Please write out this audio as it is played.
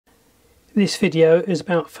This video is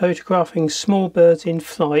about photographing small birds in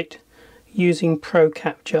flight using Pro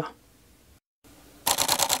Capture.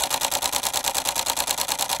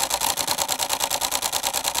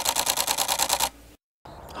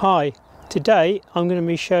 Hi, today I'm going to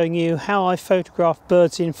be showing you how I photograph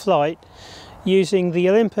birds in flight using the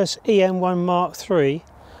Olympus EM1 MkIII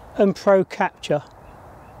and Pro Capture.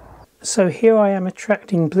 So here I am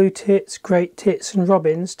attracting blue tits, great tits and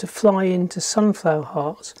robins to fly into sunflower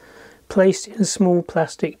hearts placed in a small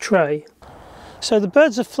plastic tray. So the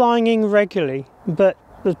birds are flying in regularly, but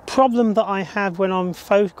the problem that I have when I'm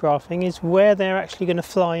photographing is where they're actually going to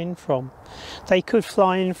fly in from. They could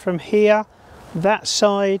fly in from here, that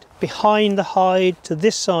side, behind the hide to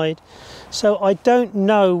this side, so I don't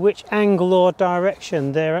know which angle or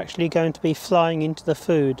direction they're actually going to be flying into the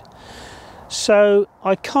food. So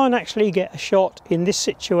I can't actually get a shot in this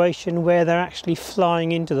situation where they're actually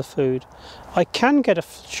flying into the food. I can get a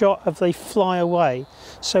shot of they fly away,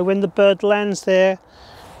 so when the bird lands there,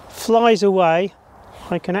 flies away,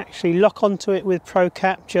 I can actually lock onto it with Pro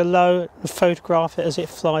Capture Low and photograph it as it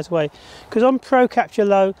flies away. Because on Pro Capture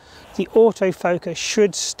Low, the autofocus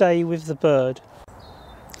should stay with the bird.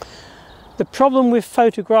 The problem with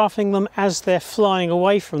photographing them as they're flying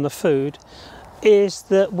away from the food is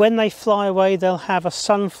that when they fly away they'll have a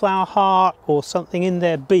sunflower heart or something in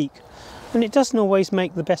their beak, and it doesn't always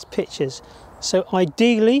make the best pictures. So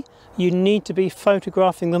ideally you need to be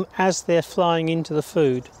photographing them as they're flying into the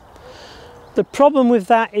food. The problem with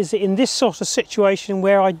that is that in this sort of situation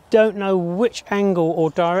where I don't know which angle or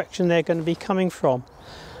direction they're going to be coming from,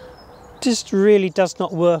 just really does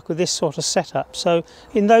not work with this sort of setup. So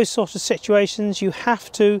in those sort of situations you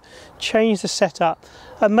have to change the setup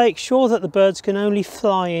and make sure that the birds can only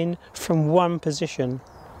fly in from one position.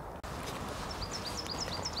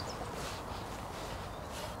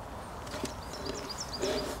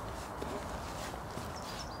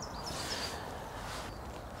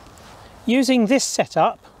 Using this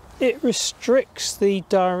setup, it restricts the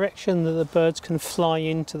direction that the birds can fly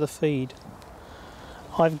into the feed.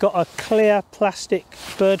 I've got a clear plastic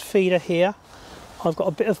bird feeder here. I've got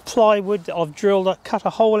a bit of plywood that I've drilled, cut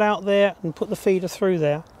a hole out there and put the feeder through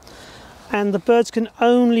there. And the birds can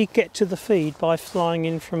only get to the feed by flying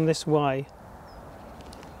in from this way.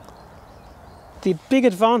 The big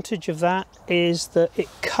advantage of that is that it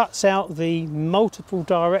cuts out the multiple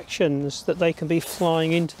directions that they can be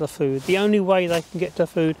flying into the food. The only way they can get to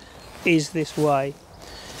food is this way.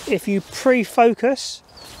 If you pre-focus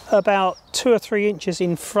about 2 or 3 inches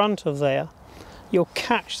in front of there, you'll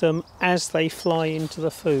catch them as they fly into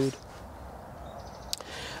the food.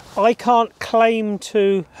 I can't claim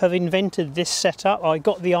to have invented this setup. I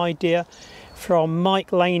got the idea from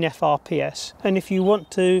Mike Lane FRPS, and if you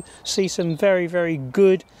want to see some very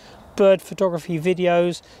good bird photography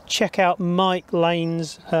videos, check out Mike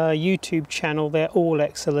Lane's YouTube channel. They're all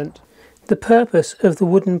excellent. The purpose of the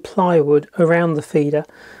wooden plywood around the feeder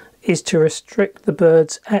is to restrict the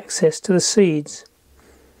birds' access to the seeds.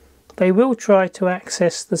 They will try to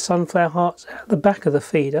access the sunflower hearts at the back of the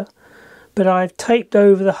feeder, but I've taped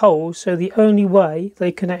over the holes so the only way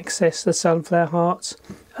they can access the sunflower hearts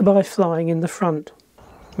are by flying in the front.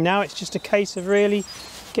 Now it's just a case of really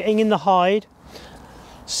getting in the hide,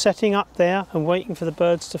 setting up there and waiting for the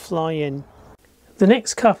birds to fly in. The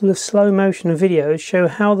next couple of slow motion videos show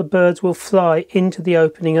how the birds will fly into the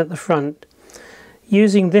opening at the front.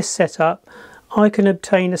 Using this setup, I can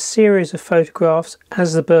obtain a series of photographs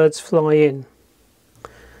as the birds fly in.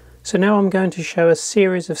 So now I'm going to show a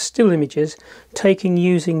series of still images taken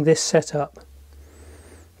using this setup.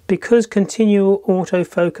 Because continual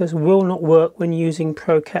autofocus will not work when using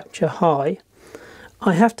Pro Capture High,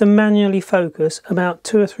 I have to manually focus about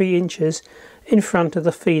 2 or 3 inches in front of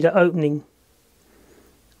the feeder opening.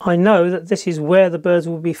 I know that this is where the birds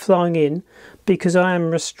will be flying in because I am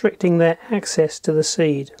restricting their access to the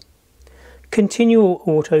seed. Continual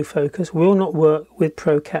autofocus will not work with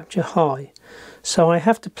Pro Capture High, so I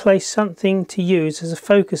have to place something to use as a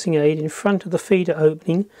focusing aid in front of the feeder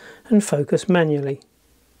opening and focus manually.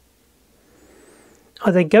 I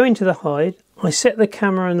then go into the hide, I set the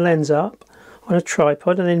camera and lens up on a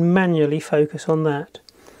tripod and then manually focus on that.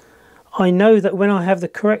 I know that when I have the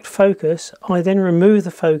correct focus, I then remove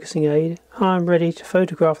the focusing aid and I'm ready to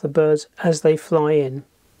photograph the birds as they fly in.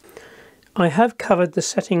 I have covered the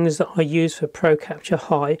settings that I use for Pro Capture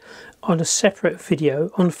High on a separate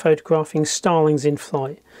video on photographing starlings in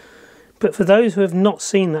flight, but for those who have not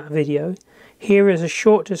seen that video, here is a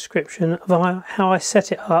short description of how I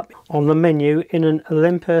set it up on the menu in an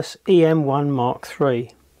Olympus EM1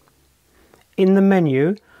 MkIII. In the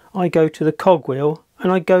menu, I go to the cogwheel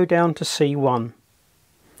and I go down to C1.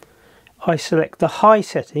 I select the high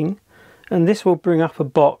setting, and this will bring up a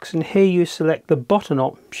box, and here you select the bottom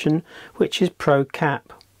option, which is Pro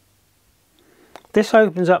Cap. This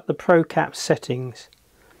opens up the Pro Cap settings.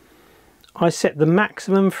 I set the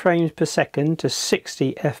maximum frames per second to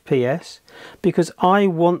 60 FPS because I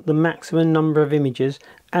want the maximum number of images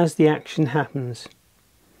as the action happens.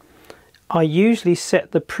 I usually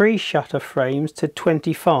set the pre-shutter frames to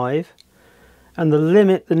 25 and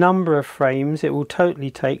limit the number of frames it will totally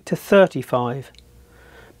take to 35.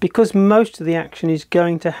 Because most of the action is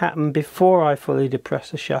going to happen before I fully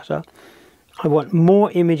depress the shutter, I want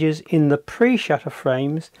more images in the pre-shutter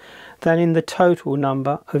frames than in the total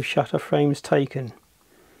number of shutter frames taken.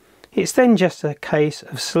 It's then just a case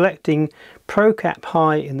of selecting Pro Cap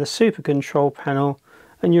High in the Super Control panel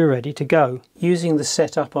and you're ready to go. Using the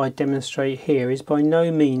setup I demonstrate here is by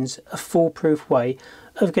no means a foolproof way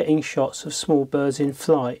of getting shots of small birds in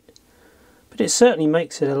flight, but it certainly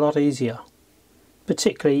makes it a lot easier,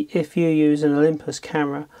 particularly if you use an Olympus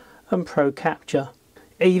camera and Pro Capture.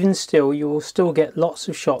 Even still, you will still get lots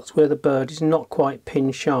of shots where the bird is not quite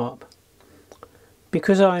pin sharp.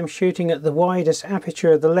 Because I am shooting at the widest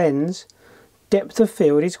aperture of the lens, depth of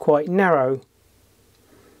field is quite narrow.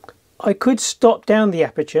 I could stop down the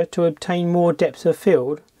aperture to obtain more depth of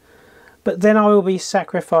field, but then I will be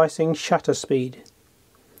sacrificing shutter speed.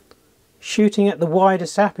 Shooting at the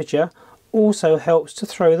widest aperture also helps to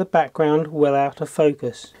throw the background well out of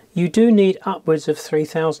focus. You do need upwards of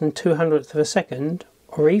 3,200th of a second,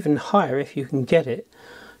 or even higher if you can get it,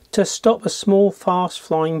 to stop a small fast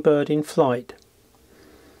flying bird in flight.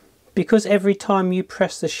 Because every time you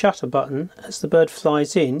press the shutter button as the bird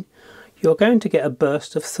flies in, you're going to get a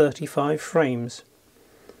burst of 35 frames.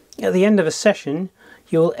 At the end of a session,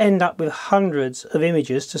 you'll end up with hundreds of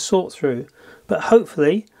images to sort through, but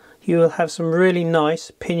hopefully you will have some really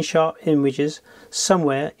nice pin sharp images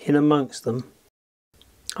somewhere in amongst them.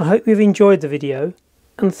 I hope you've enjoyed the video,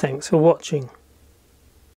 and thanks for watching.